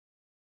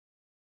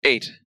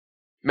8.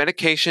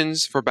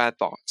 Medications for bad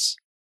thoughts.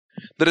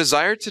 The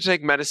desire to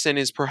take medicine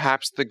is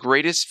perhaps the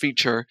greatest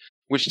feature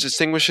which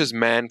distinguishes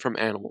man from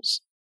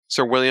animals.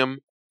 Sir William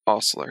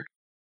Osler,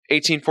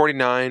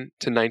 1849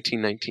 to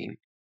 1919.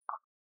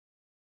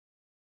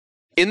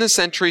 In the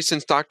century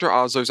since Dr.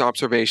 Osler's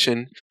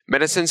observation,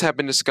 medicines have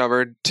been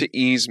discovered to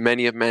ease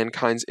many of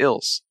mankind's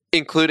ills,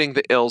 including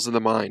the ills of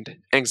the mind,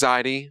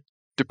 anxiety,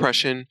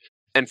 depression,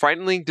 and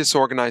frighteningly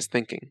disorganized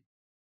thinking.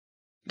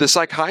 The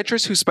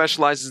psychiatrist who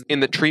specializes in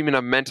the treatment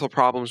of mental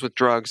problems with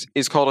drugs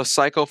is called a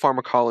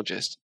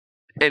psychopharmacologist,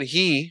 and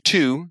he,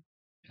 too,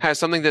 has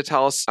something to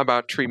tell us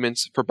about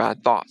treatments for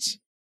bad thoughts.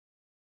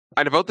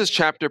 I devote this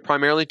chapter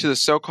primarily to the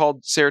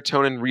so-called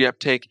serotonin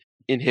reuptake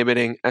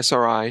inhibiting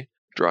SRI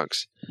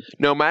drugs.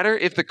 No matter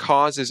if the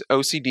cause is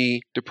OCD,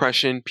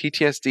 depression,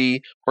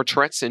 PTSD, or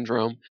Tourette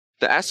syndrome,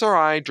 the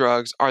SRI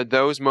drugs are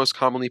those most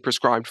commonly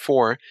prescribed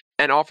for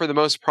and offer the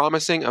most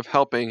promising of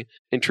helping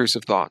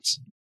intrusive thoughts.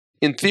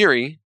 In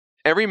theory,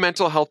 every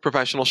mental health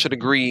professional should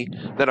agree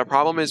that a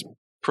problem is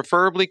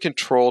preferably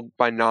controlled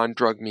by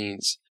non-drug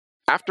means.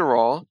 After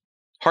all,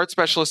 heart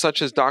specialists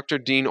such as Dr.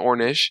 Dean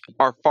Ornish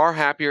are far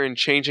happier in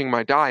changing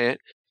my diet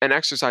and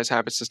exercise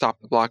habits to stop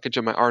the blockage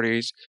of my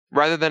arteries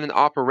rather than an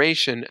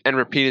operation and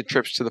repeated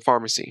trips to the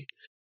pharmacy.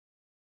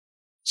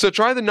 So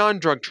try the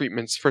non-drug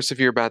treatments for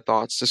severe bad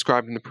thoughts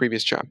described in the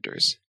previous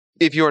chapters.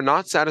 If you are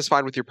not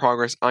satisfied with your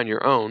progress on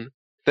your own,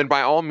 then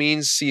by all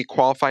means see a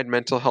qualified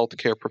mental health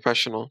care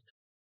professional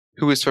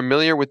who is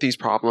familiar with these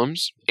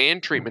problems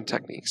and treatment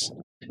techniques.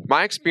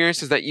 My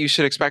experience is that you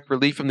should expect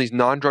relief from these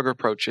non-drug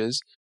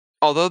approaches,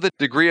 although the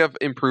degree of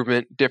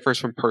improvement differs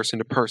from person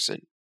to person.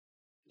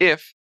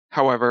 If,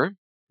 however,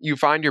 you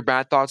find your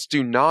bad thoughts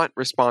do not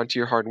respond to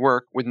your hard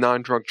work with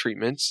non-drug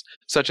treatments,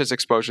 such as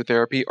exposure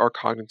therapy or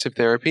cognitive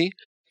therapy,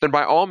 then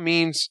by all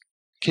means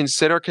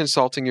consider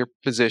consulting your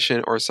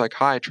physician or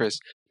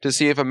psychiatrist to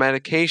see if a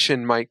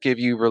medication might give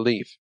you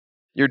relief.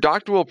 Your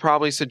doctor will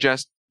probably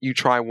suggest you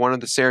try one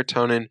of the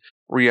serotonin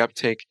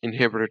reuptake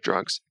inhibitor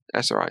drugs,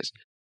 SRIs,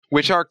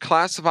 which are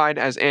classified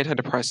as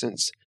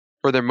antidepressants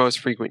for their most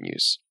frequent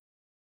use.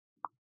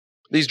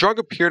 These drugs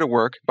appear to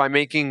work by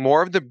making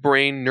more of the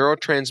brain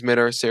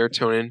neurotransmitter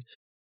serotonin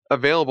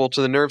available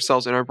to the nerve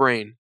cells in our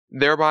brain,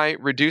 thereby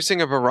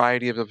reducing a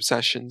variety of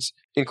obsessions,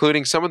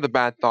 including some of the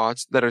bad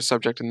thoughts that are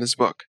subject in this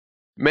book.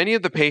 Many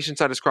of the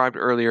patients I described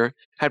earlier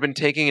had been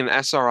taking an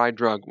SRI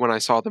drug when I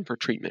saw them for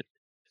treatment.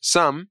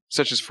 Some,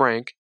 such as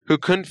Frank, who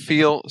couldn't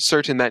feel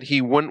certain that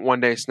he wouldn't one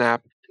day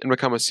snap and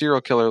become a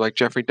serial killer like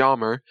Jeffrey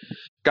Dahmer,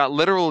 got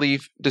literal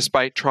relief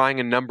despite trying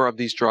a number of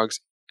these drugs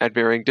at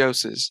varying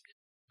doses,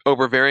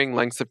 over varying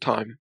lengths of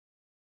time.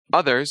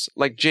 Others,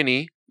 like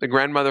Ginny, the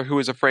grandmother who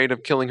is afraid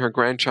of killing her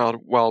grandchild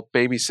while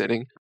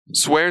babysitting,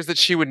 swears that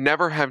she would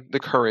never have the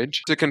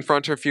courage to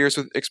confront her fears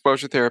with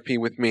exposure therapy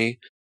with me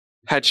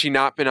had she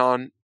not been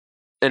on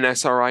an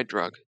SRI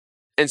drug.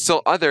 And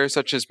still others,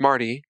 such as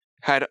Marty,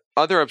 had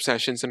other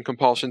obsessions and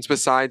compulsions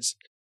besides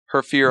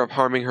her fear of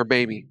harming her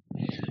baby.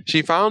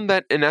 She found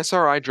that an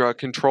SRI drug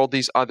controlled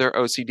these other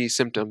OCD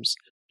symptoms,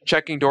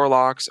 checking door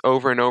locks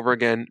over and over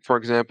again, for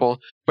example,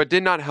 but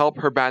did not help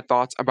her bad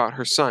thoughts about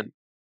her son.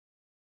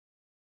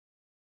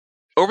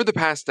 Over the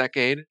past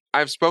decade,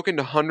 I've spoken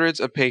to hundreds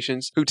of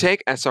patients who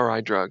take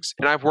SRI drugs,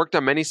 and I've worked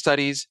on many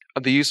studies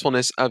of the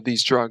usefulness of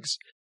these drugs.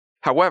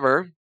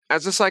 However,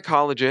 as a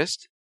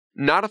psychologist,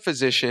 not a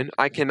physician,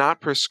 I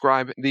cannot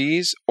prescribe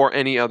these or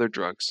any other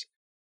drugs.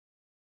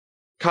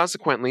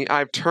 Consequently,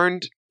 I've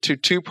turned to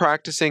two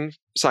practicing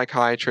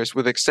psychiatrists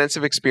with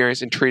extensive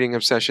experience in treating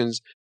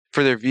obsessions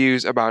for their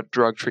views about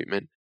drug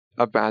treatment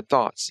of bad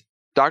thoughts.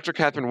 Dr.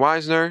 Catherine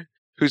Weisner,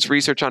 whose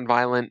research on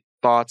violent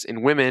thoughts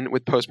in women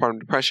with postpartum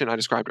depression I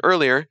described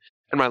earlier,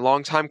 and my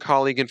longtime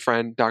colleague and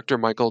friend, Dr.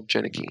 Michael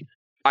Janicki.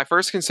 I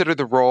first considered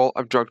the role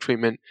of drug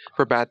treatment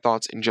for bad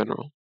thoughts in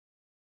general.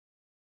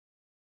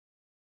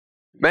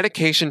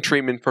 Medication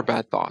treatment for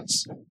bad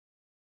thoughts.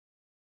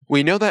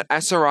 We know that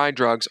SRI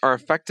drugs are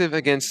effective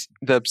against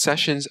the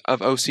obsessions of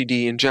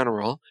OCD in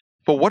general,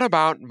 but what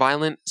about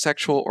violent,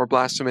 sexual, or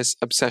blasphemous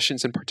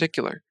obsessions in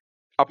particular?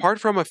 Apart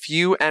from a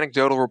few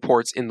anecdotal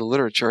reports in the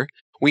literature,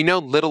 we know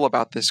little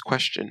about this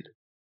question.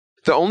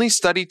 The only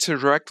study to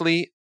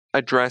directly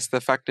address the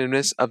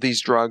effectiveness of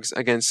these drugs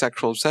against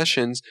sexual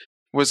obsessions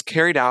was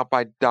carried out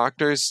by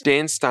Drs.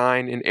 Dan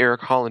Stein and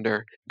Eric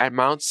Hollander at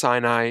Mount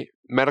Sinai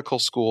Medical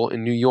School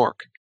in New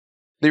York.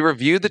 They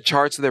reviewed the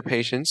charts of their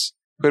patients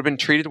who had been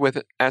treated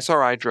with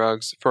SRI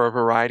drugs for a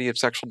variety of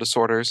sexual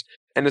disorders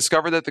and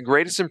discovered that the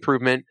greatest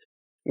improvement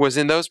was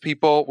in those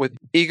people with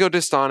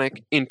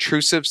ego-dystonic,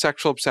 intrusive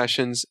sexual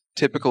obsessions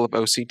typical of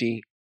OCD.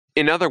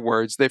 In other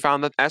words, they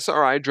found that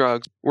SRI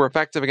drugs were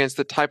effective against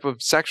the type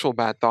of sexual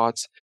bad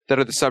thoughts that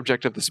are the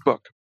subject of this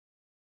book.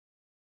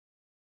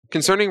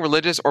 Concerning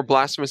religious or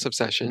blasphemous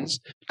obsessions,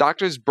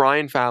 Drs.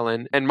 Brian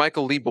Fallon and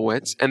Michael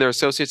Leibowitz and their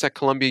associates at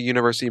Columbia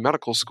University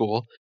Medical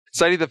School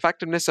studied the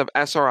effectiveness of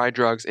SRI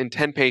drugs in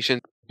 10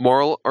 patients with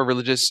moral or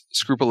religious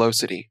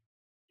scrupulosity.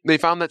 They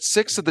found that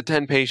 6 of the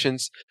 10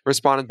 patients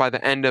responded by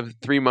the end of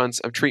 3 months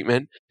of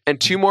treatment, and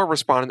 2 more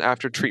responded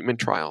after treatment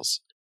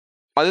trials.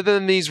 Other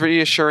than these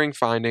reassuring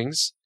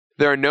findings,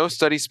 there are no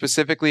studies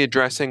specifically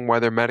addressing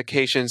whether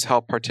medications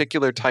help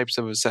particular types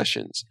of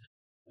obsessions.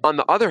 On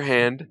the other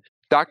hand,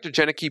 Dr.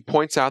 Janicki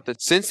points out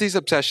that since these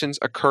obsessions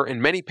occur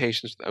in many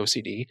patients with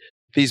OCD,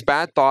 these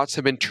bad thoughts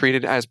have been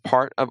treated as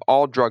part of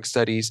all drug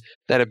studies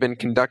that have been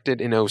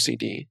conducted in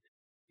OCD.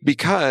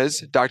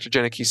 Because, Dr.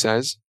 Janicki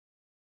says,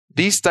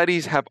 these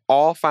studies have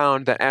all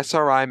found that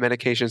SRI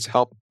medications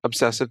help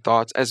obsessive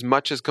thoughts as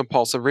much as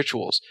compulsive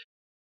rituals.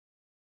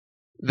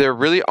 There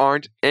really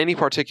aren't any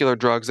particular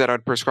drugs that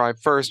I'd prescribe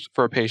first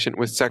for a patient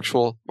with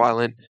sexual,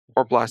 violent,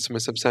 or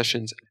blasphemous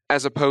obsessions,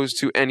 as opposed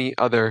to any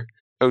other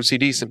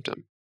OCD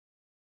symptom.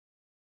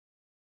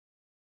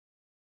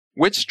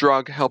 Which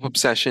drug help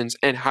obsessions,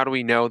 and how do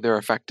we know they're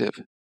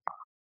effective?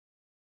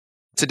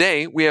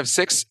 Today, we have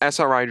 6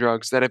 SRI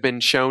drugs that have been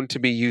shown to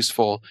be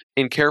useful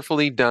in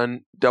carefully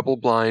done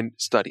double-blind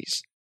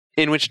studies,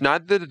 in which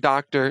neither the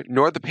doctor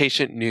nor the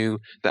patient knew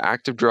the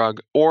active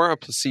drug or a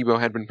placebo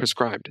had been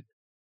prescribed.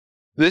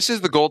 This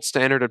is the gold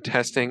standard of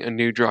testing a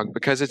new drug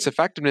because its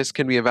effectiveness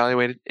can be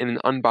evaluated in an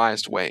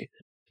unbiased way.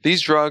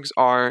 These drugs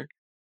are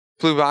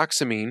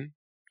fluvoxamine,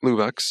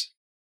 Luvox,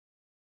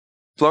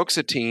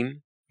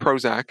 fluoxetine,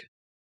 Prozac,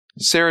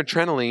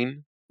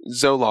 sertraline,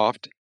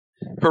 Zoloft,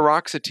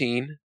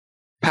 paroxetine,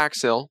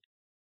 Paxil,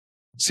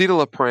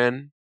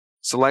 citalopram,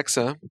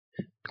 Celexa,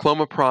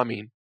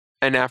 clomipramine,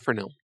 and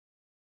anafranil.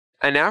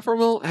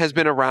 Anafranil has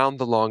been around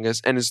the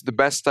longest and is the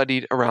best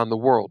studied around the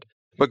world,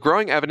 but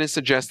growing evidence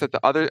suggests that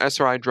the other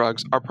SRI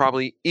drugs are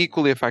probably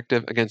equally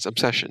effective against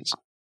obsessions.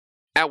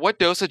 At what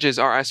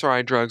dosages are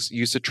SRI drugs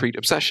used to treat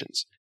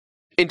obsessions?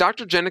 In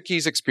Dr.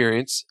 Janicki's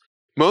experience,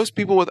 most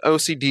people with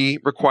OCD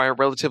require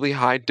relatively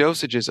high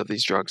dosages of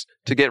these drugs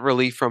to get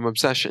relief from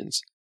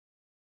obsessions.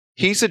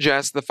 He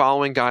suggests the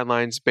following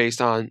guidelines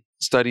based on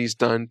studies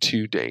done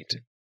to date.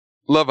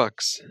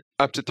 Luvox,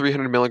 up to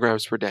 300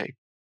 milligrams per day.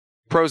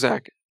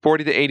 Prozac,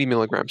 40 to 80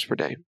 milligrams per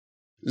day.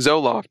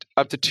 Zoloft,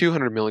 up to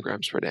 200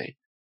 milligrams per day.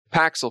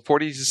 Paxil,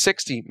 40 to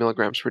 60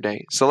 milligrams per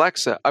day.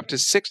 Celexa, up to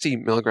 60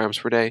 milligrams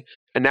per day.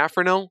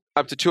 Anafranil,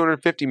 up to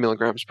 250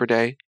 milligrams per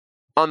day.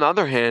 On the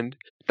other hand,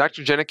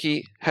 Dr.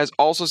 Janicki has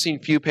also seen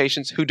few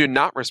patients who do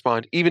not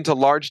respond even to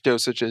large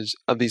dosages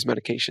of these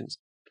medications,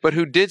 but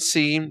who did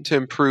seem to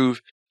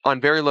improve on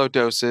very low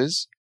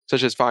doses,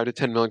 such as 5 to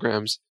 10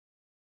 milligrams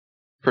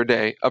per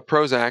day of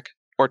Prozac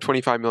or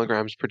 25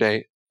 milligrams per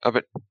day of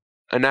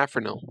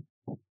anafranil.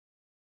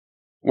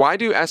 Why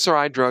do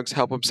SRI drugs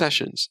help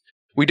obsessions?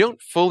 We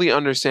don't fully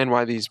understand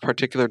why these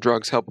particular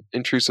drugs help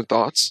intrusive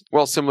thoughts,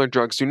 while similar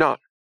drugs do not.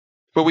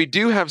 But we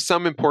do have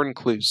some important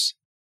clues.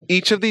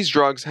 Each of these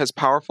drugs has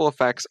powerful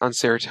effects on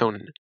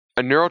serotonin,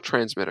 a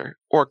neurotransmitter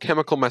or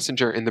chemical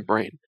messenger in the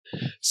brain.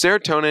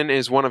 Serotonin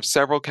is one of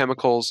several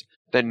chemicals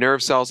that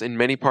nerve cells in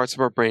many parts of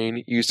our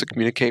brain use to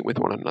communicate with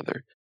one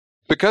another.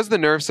 Because the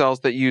nerve cells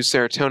that use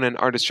serotonin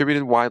are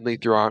distributed widely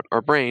throughout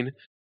our brain,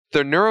 the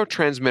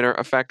neurotransmitter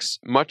affects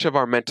much of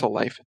our mental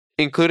life,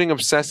 including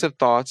obsessive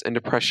thoughts and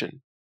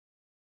depression.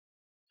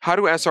 How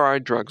do SRI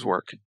drugs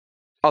work?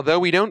 Although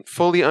we don't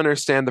fully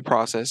understand the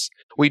process,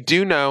 we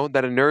do know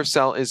that a nerve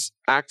cell is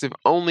active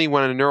only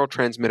when a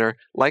neurotransmitter,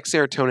 like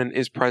serotonin,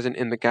 is present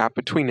in the gap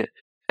between it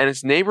and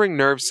its neighboring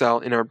nerve cell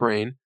in our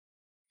brain.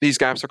 These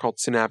gaps are called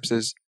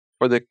synapses,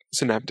 or the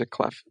synaptic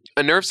cleft.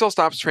 A nerve cell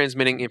stops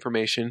transmitting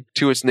information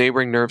to its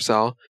neighboring nerve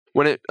cell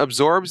when it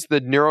absorbs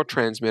the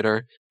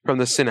neurotransmitter from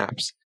the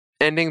synapse,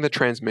 ending the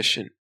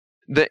transmission.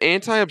 The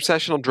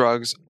anti-obsessional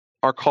drugs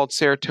are called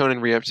serotonin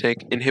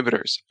reuptake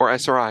inhibitors, or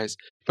SRIs,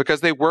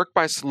 because they work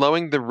by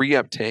slowing the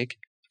reuptake,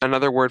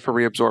 another word for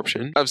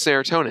reabsorption, of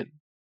serotonin,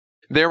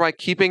 thereby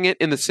keeping it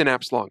in the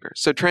synapse longer,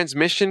 so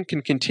transmission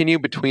can continue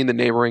between the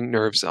neighboring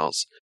nerve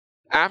cells.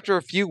 After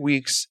a few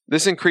weeks,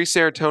 this increased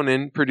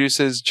serotonin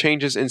produces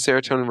changes in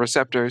serotonin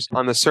receptors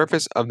on the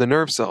surface of the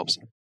nerve cells,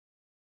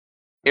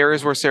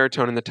 areas where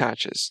serotonin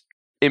attaches.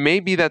 It may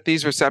be that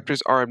these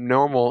receptors are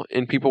abnormal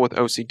in people with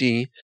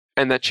OCD,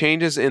 and that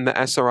changes in the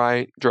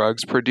SRI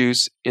drugs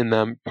produce in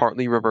them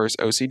partly reverse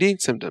OCD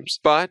symptoms.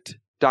 But,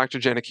 Dr.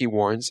 Janicki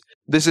warns,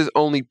 this is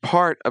only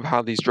part of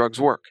how these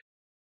drugs work.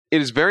 It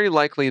is very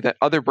likely that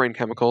other brain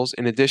chemicals,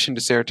 in addition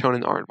to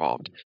serotonin, are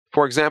involved.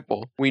 For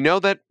example, we know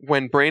that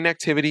when brain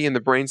activity in the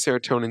brain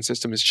serotonin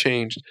system is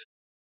changed,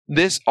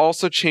 this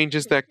also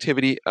changes the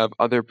activity of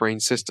other brain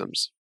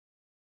systems.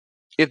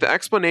 If the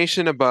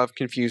explanation above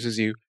confuses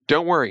you,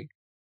 don't worry.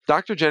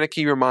 Dr.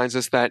 Janicki reminds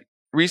us that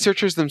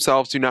researchers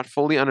themselves do not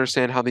fully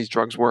understand how these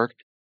drugs work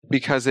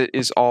because it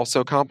is all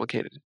so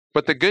complicated.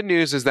 But the good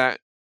news is that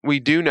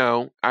we do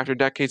know, after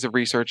decades of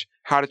research,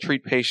 how to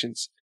treat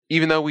patients,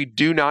 even though we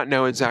do not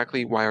know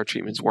exactly why our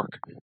treatments work.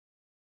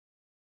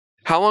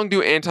 How long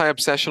do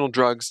anti-obsessional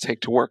drugs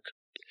take to work?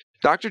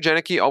 Dr.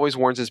 Janicki always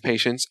warns his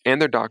patients and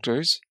their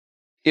doctors,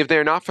 if they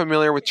are not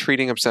familiar with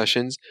treating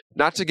obsessions,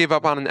 not to give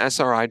up on an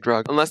SRI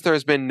drug unless there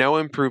has been no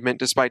improvement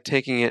despite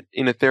taking it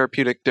in a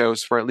therapeutic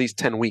dose for at least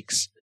 10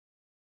 weeks.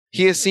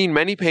 He has seen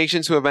many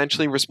patients who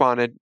eventually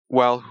responded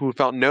well who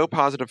felt no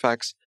positive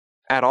effects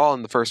at all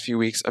in the first few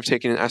weeks of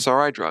taking an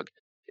SRI drug,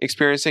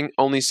 experiencing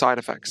only side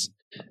effects.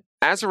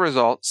 As a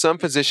result, some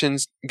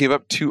physicians give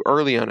up too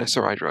early on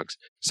SRI drugs,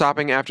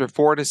 stopping after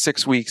 4 to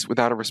 6 weeks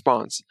without a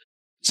response,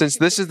 since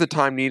this is the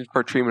time needed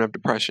for treatment of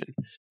depression,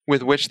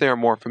 with which they are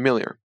more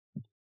familiar.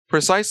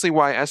 Precisely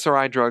why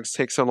SRI drugs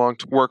take so long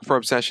to work for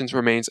obsessions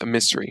remains a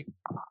mystery.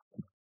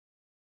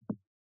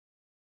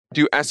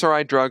 Do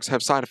SRI drugs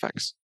have side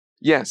effects?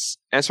 Yes,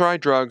 SRI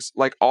drugs,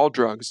 like all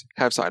drugs,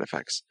 have side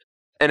effects.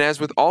 And as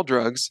with all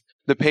drugs,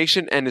 the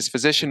patient and his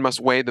physician must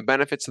weigh the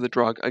benefits of the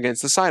drug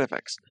against the side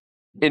effects.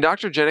 In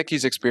Dr.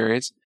 Janicki's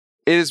experience,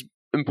 it is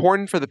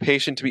important for the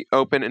patient to be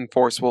open and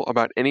forceful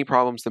about any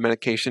problems the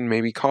medication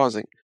may be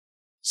causing.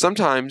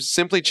 Sometimes,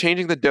 simply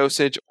changing the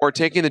dosage or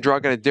taking the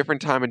drug at a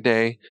different time of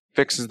day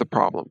fixes the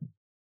problem.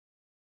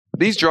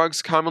 These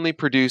drugs commonly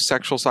produce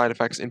sexual side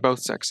effects in both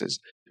sexes,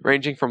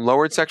 ranging from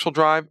lowered sexual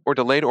drive or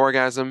delayed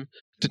orgasm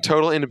to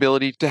total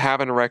inability to have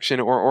an erection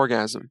or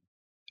orgasm.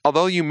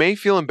 Although you may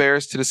feel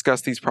embarrassed to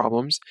discuss these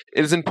problems,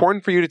 it is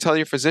important for you to tell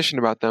your physician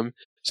about them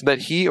so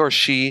that he or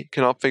she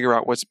can help figure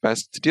out what's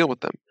best to deal with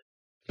them.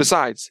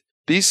 Besides,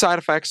 these side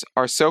effects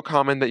are so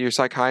common that your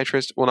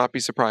psychiatrist will not be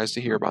surprised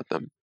to hear about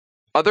them.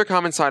 Other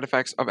common side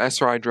effects of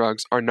SRI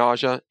drugs are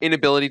nausea,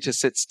 inability to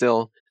sit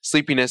still,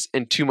 sleepiness,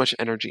 and too much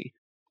energy.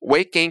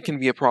 Weight gain can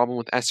be a problem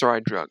with SRI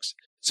drugs,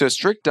 so a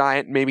strict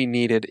diet may be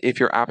needed if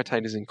your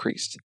appetite is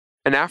increased.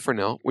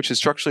 Anafranil, which is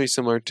structurally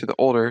similar to the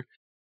older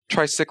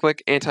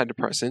tricyclic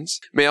antidepressants,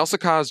 may also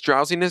cause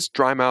drowsiness,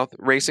 dry mouth,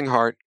 racing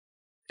heart,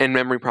 and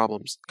memory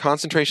problems,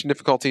 concentration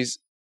difficulties,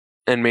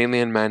 and mainly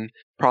in men,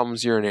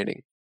 problems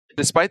urinating.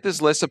 Despite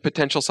this list of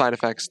potential side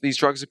effects, these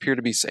drugs appear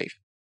to be safe,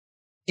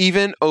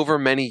 even over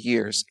many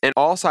years, and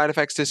all side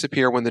effects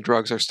disappear when the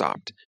drugs are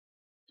stopped.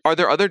 Are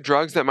there other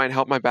drugs that might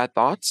help my bad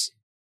thoughts?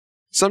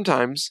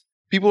 Sometimes,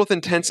 people with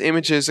intense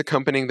images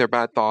accompanying their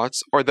bad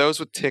thoughts, or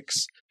those with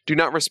tics, do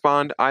not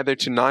respond either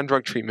to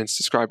non-drug treatments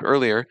described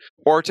earlier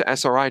or to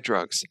SRI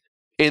drugs.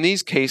 In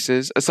these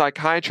cases, a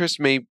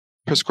psychiatrist may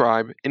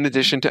prescribe, in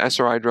addition to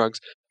SRI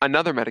drugs,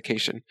 another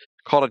medication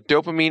called a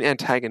dopamine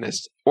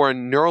antagonist or a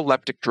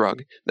neuroleptic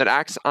drug that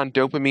acts on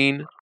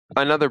dopamine,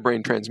 another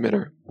brain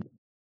transmitter.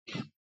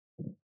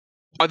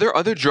 Are there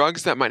other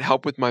drugs that might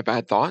help with my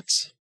bad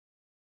thoughts?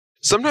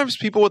 Sometimes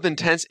people with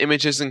intense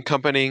images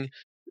accompanying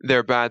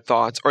their bad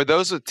thoughts or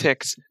those with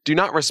tics do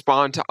not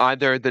respond to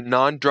either the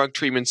non-drug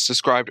treatments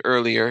described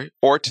earlier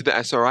or to the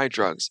SRI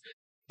drugs.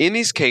 In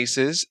these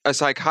cases, a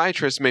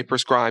psychiatrist may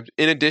prescribe,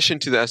 in addition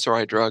to the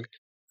SRI drug,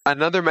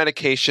 another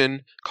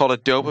medication called a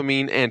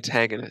dopamine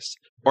antagonist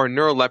or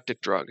neuroleptic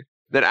drug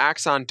that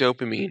acts on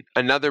dopamine,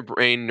 another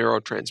brain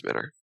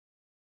neurotransmitter.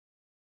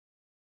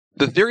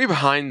 The theory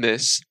behind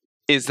this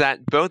is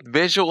that both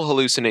visual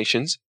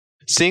hallucinations,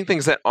 seeing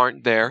things that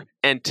aren't there,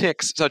 and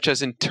tics, such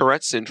as in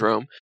Tourette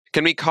syndrome,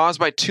 can be caused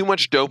by too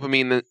much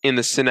dopamine in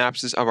the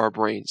synapses of our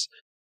brains.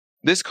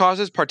 This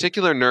causes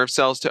particular nerve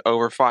cells to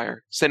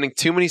overfire, sending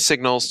too many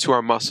signals to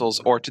our muscles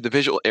or to the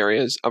visual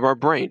areas of our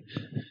brain,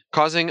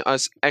 causing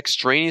us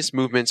extraneous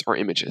movements or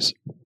images.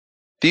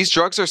 These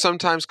drugs are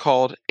sometimes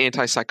called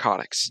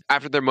antipsychotics,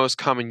 after their most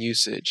common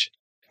usage.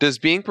 Does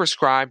being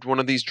prescribed one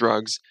of these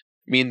drugs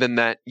mean then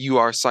that you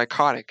are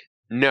psychotic?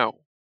 No.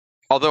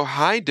 Although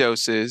high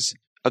doses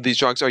of these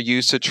drugs are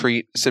used to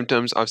treat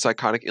symptoms of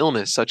psychotic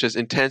illness, such as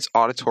intense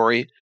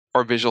auditory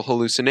or visual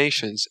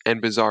hallucinations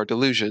and bizarre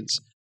delusions.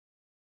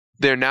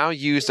 They're now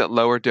used at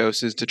lower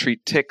doses to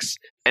treat tics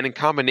and in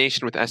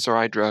combination with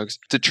SRI drugs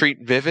to treat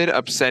vivid,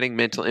 upsetting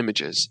mental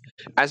images.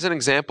 As an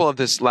example of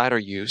this latter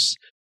use,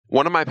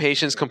 one of my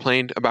patients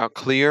complained about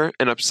clear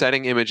and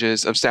upsetting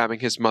images of stabbing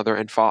his mother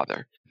and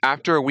father.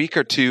 After a week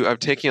or two of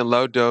taking a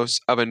low dose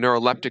of a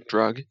neuroleptic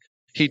drug,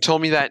 he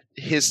told me that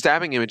his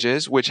stabbing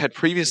images, which had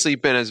previously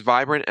been as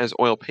vibrant as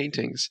oil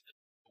paintings,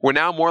 were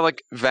now more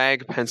like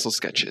vague pencil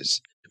sketches,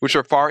 which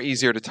were far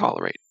easier to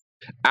tolerate.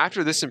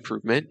 After this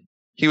improvement,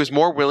 he was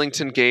more willing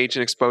to engage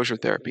in exposure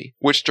therapy,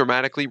 which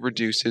dramatically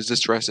reduced his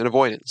distress and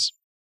avoidance.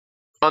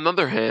 On the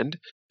other hand,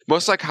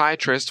 most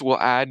psychiatrists will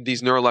add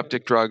these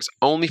neuroleptic drugs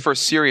only for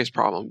serious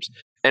problems,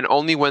 and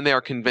only when they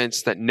are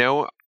convinced that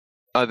no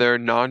other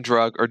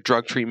non-drug or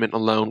drug treatment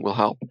alone will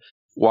help.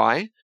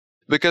 Why?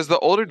 Because the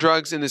older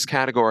drugs in this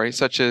category,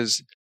 such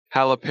as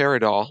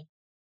haloperidol,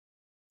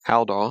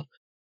 Haldol,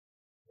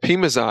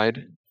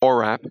 Pimozide,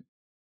 Orap,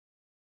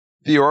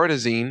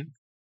 Thioridazine,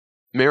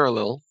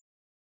 Marilil,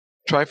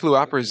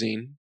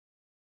 Trifluoprazine,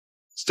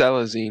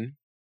 Stelazine,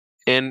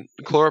 and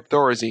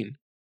Chlorpheniramine,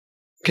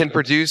 can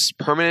produce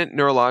permanent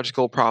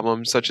neurological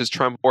problems such as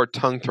tremor or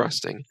tongue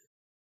thrusting.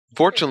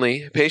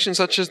 Fortunately, patients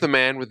such as the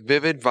man with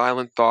vivid,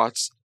 violent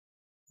thoughts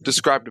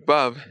described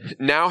above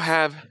now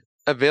have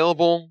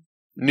available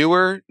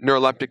newer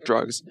neuroleptic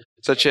drugs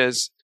such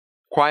as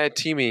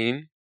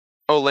quietimine,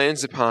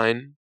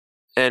 olanzapine,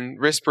 and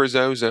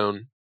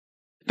risperidone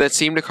that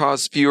seem to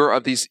cause fewer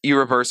of these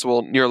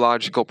irreversible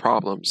neurological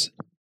problems.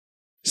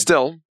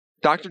 Still,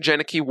 Dr.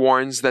 Janicki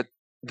warns that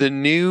the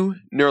new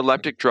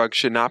neuroleptic drugs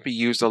should not be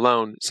used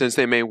alone since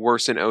they may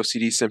worsen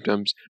OCD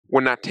symptoms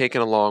when not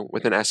taken along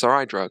with an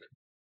SRI drug.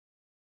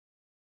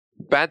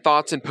 Bad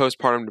thoughts and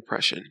postpartum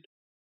depression.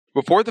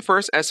 Before the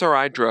first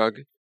SRI drug,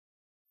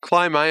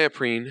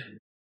 clymieprine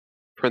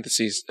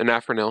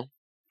 (anafranil)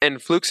 and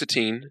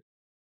fluoxetine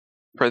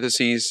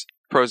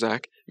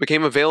 (Prozac)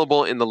 became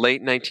available in the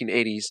late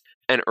 1980s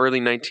and early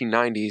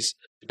 1990s,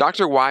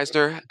 Dr.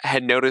 Weisner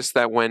had noticed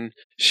that when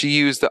she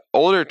used the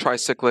older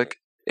tricyclic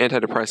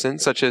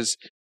antidepressants, such as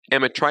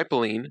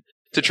amitriptyline,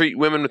 to treat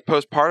women with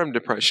postpartum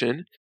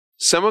depression,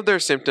 some of their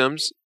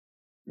symptoms,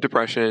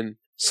 depression,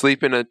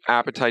 sleep and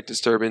appetite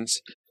disturbance,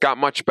 got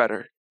much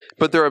better,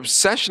 but their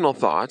obsessional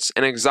thoughts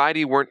and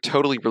anxiety weren't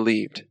totally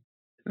relieved.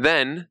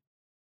 Then,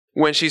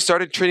 when she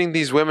started treating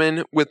these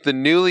women with the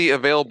newly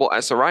available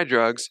SRI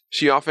drugs,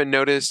 she often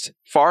noticed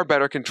far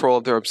better control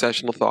of their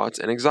obsessional thoughts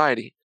and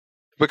anxiety.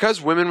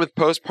 Because women with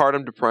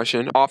postpartum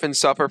depression often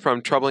suffer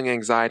from troubling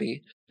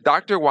anxiety,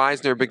 Dr.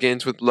 Weisner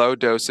begins with low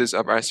doses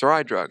of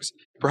SRI drugs,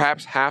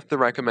 perhaps half the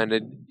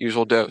recommended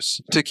usual dose,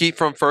 to keep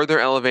from further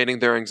elevating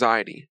their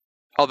anxiety.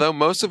 Although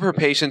most of her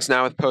patients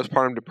now with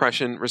postpartum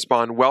depression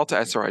respond well to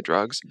SRI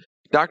drugs,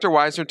 Dr.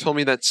 Weisner told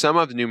me that some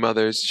of the new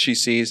mothers she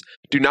sees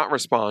do not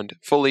respond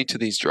fully to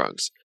these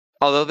drugs.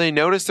 Although they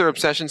notice their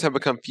obsessions have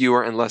become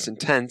fewer and less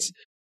intense,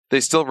 they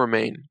still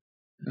remain,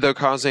 though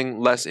causing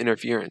less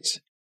interference.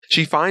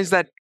 She finds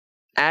that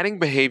adding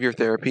behavior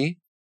therapy,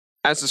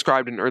 as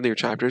described in earlier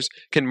chapters,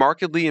 can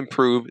markedly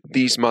improve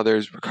these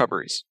mothers'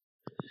 recoveries.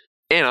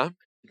 Anna,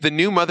 the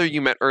new mother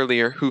you met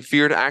earlier who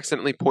feared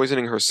accidentally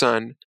poisoning her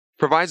son,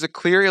 provides a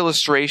clear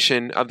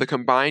illustration of the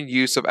combined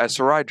use of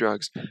SRI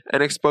drugs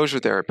and exposure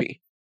therapy.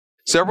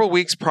 Several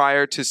weeks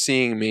prior to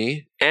seeing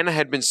me, Anna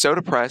had been so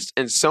depressed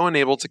and so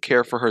unable to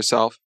care for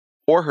herself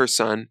or her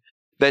son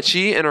that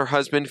she and her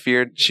husband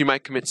feared she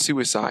might commit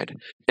suicide,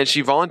 and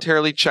she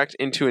voluntarily checked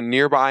into a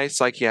nearby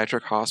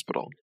psychiatric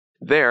hospital.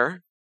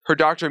 There, her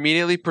doctor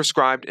immediately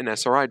prescribed an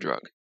SRI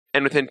drug,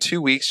 and within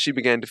 2 weeks she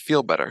began to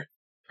feel better.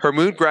 Her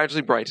mood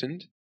gradually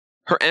brightened,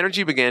 her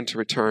energy began to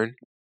return,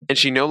 and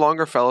she no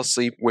longer fell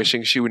asleep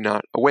wishing she would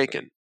not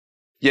awaken.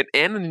 Yet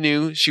Anna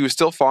knew she was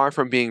still far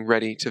from being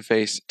ready to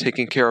face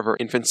taking care of her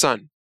infant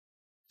son.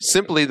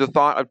 Simply the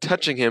thought of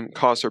touching him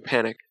caused her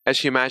panic, as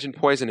she imagined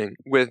poisoning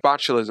with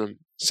botulism,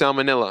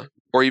 salmonella,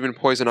 or even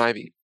poison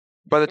ivy.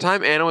 By the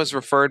time Anna was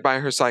referred by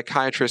her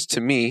psychiatrist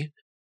to me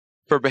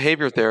for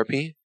behavior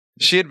therapy,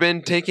 she had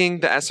been taking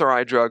the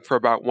SRI drug for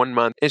about 1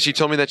 month, and she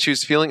told me that she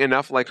was feeling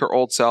enough like her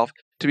old self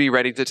to be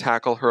ready to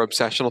tackle her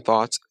obsessional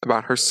thoughts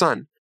about her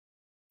son.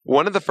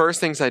 One of the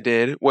first things I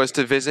did was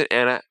to visit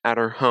Anna at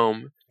her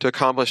home to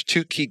accomplish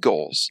 2 key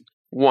goals.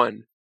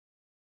 1,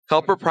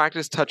 help her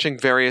practice touching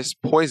various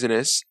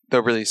poisonous, though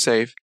really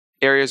safe,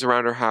 areas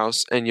around her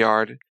house and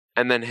yard,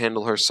 and then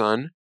handle her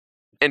son.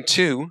 And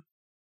 2,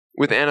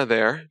 with Anna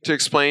there, to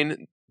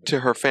explain to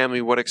her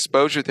family what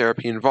exposure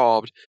therapy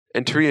involved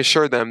and to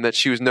reassure them that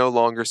she was no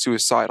longer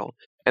suicidal,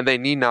 and they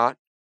need not,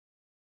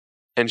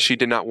 and she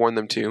did not warn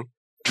them to,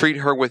 treat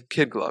her with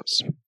kid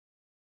gloves.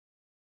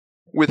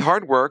 With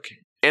hard work,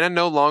 Anna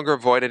no longer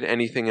avoided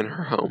anything in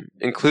her home,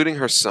 including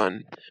her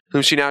son,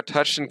 whom she now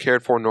touched and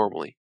cared for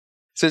normally.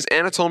 Since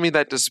Anna told me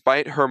that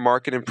despite her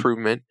marked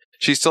improvement,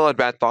 she still had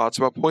bad thoughts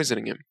about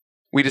poisoning him,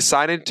 we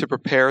decided to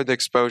prepare the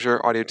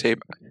exposure audio tape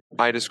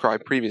I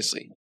described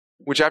previously,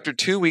 which after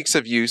 2 weeks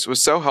of use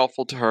was so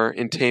helpful to her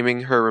in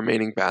taming her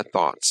remaining bad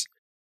thoughts.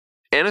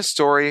 Anna's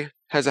story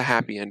has a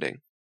happy ending.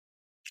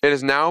 It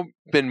has now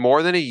been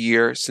more than a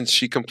year since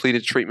she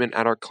completed treatment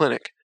at our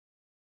clinic,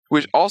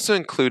 which also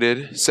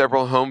included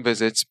several home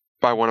visits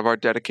by one of our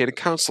dedicated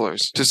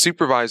counselors to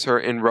supervise her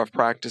in rough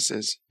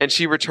practices. And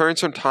she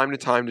returns from time to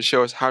time to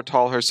show us how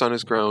tall her son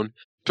has grown,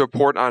 to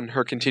report on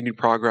her continued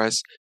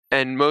progress,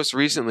 and most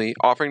recently,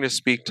 offering to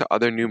speak to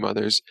other new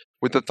mothers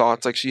with the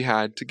thoughts like she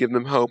had to give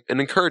them hope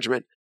and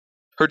encouragement.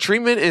 Her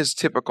treatment is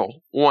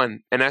typical. 1,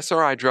 an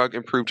SRI drug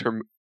improved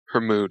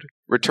her mood,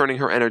 returning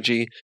her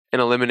energy,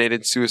 and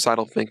eliminated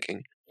suicidal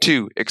thinking.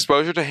 2,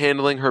 exposure to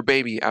handling her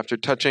baby after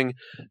touching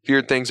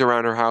feared things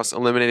around her house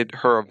eliminated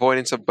her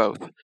avoidance of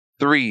both.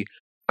 3,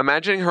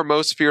 imagining her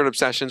most feared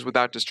obsessions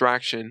without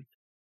distraction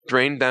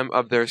drained them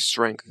of their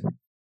strength.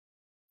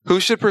 Who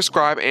should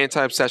prescribe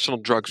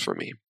anti-obsessional drugs for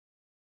me?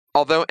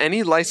 Although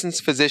any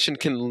licensed physician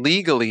can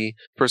legally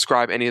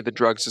prescribe any of the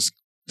drugs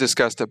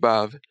discussed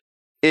above,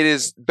 it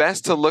is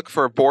best to look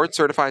for a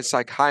board-certified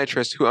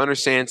psychiatrist who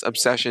understands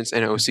obsessions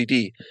and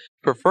OCD,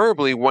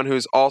 preferably one who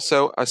is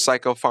also a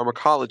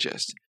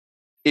psychopharmacologist.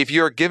 If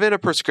you are given a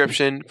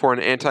prescription for an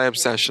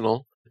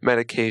anti-obsessional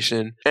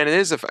medication and it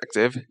is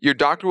effective, your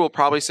doctor will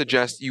probably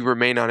suggest you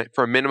remain on it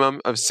for a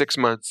minimum of 6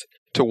 months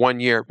to 1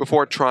 year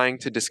before trying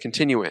to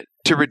discontinue it,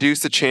 to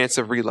reduce the chance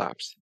of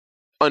relapse.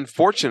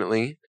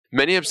 Unfortunately,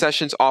 many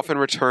obsessions often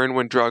return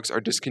when drugs are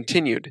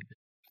discontinued,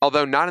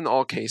 although not in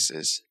all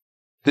cases.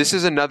 This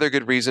is another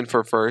good reason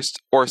for first,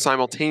 or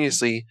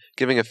simultaneously,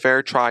 giving a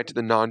fair try to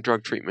the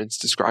non-drug treatments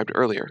described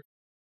earlier.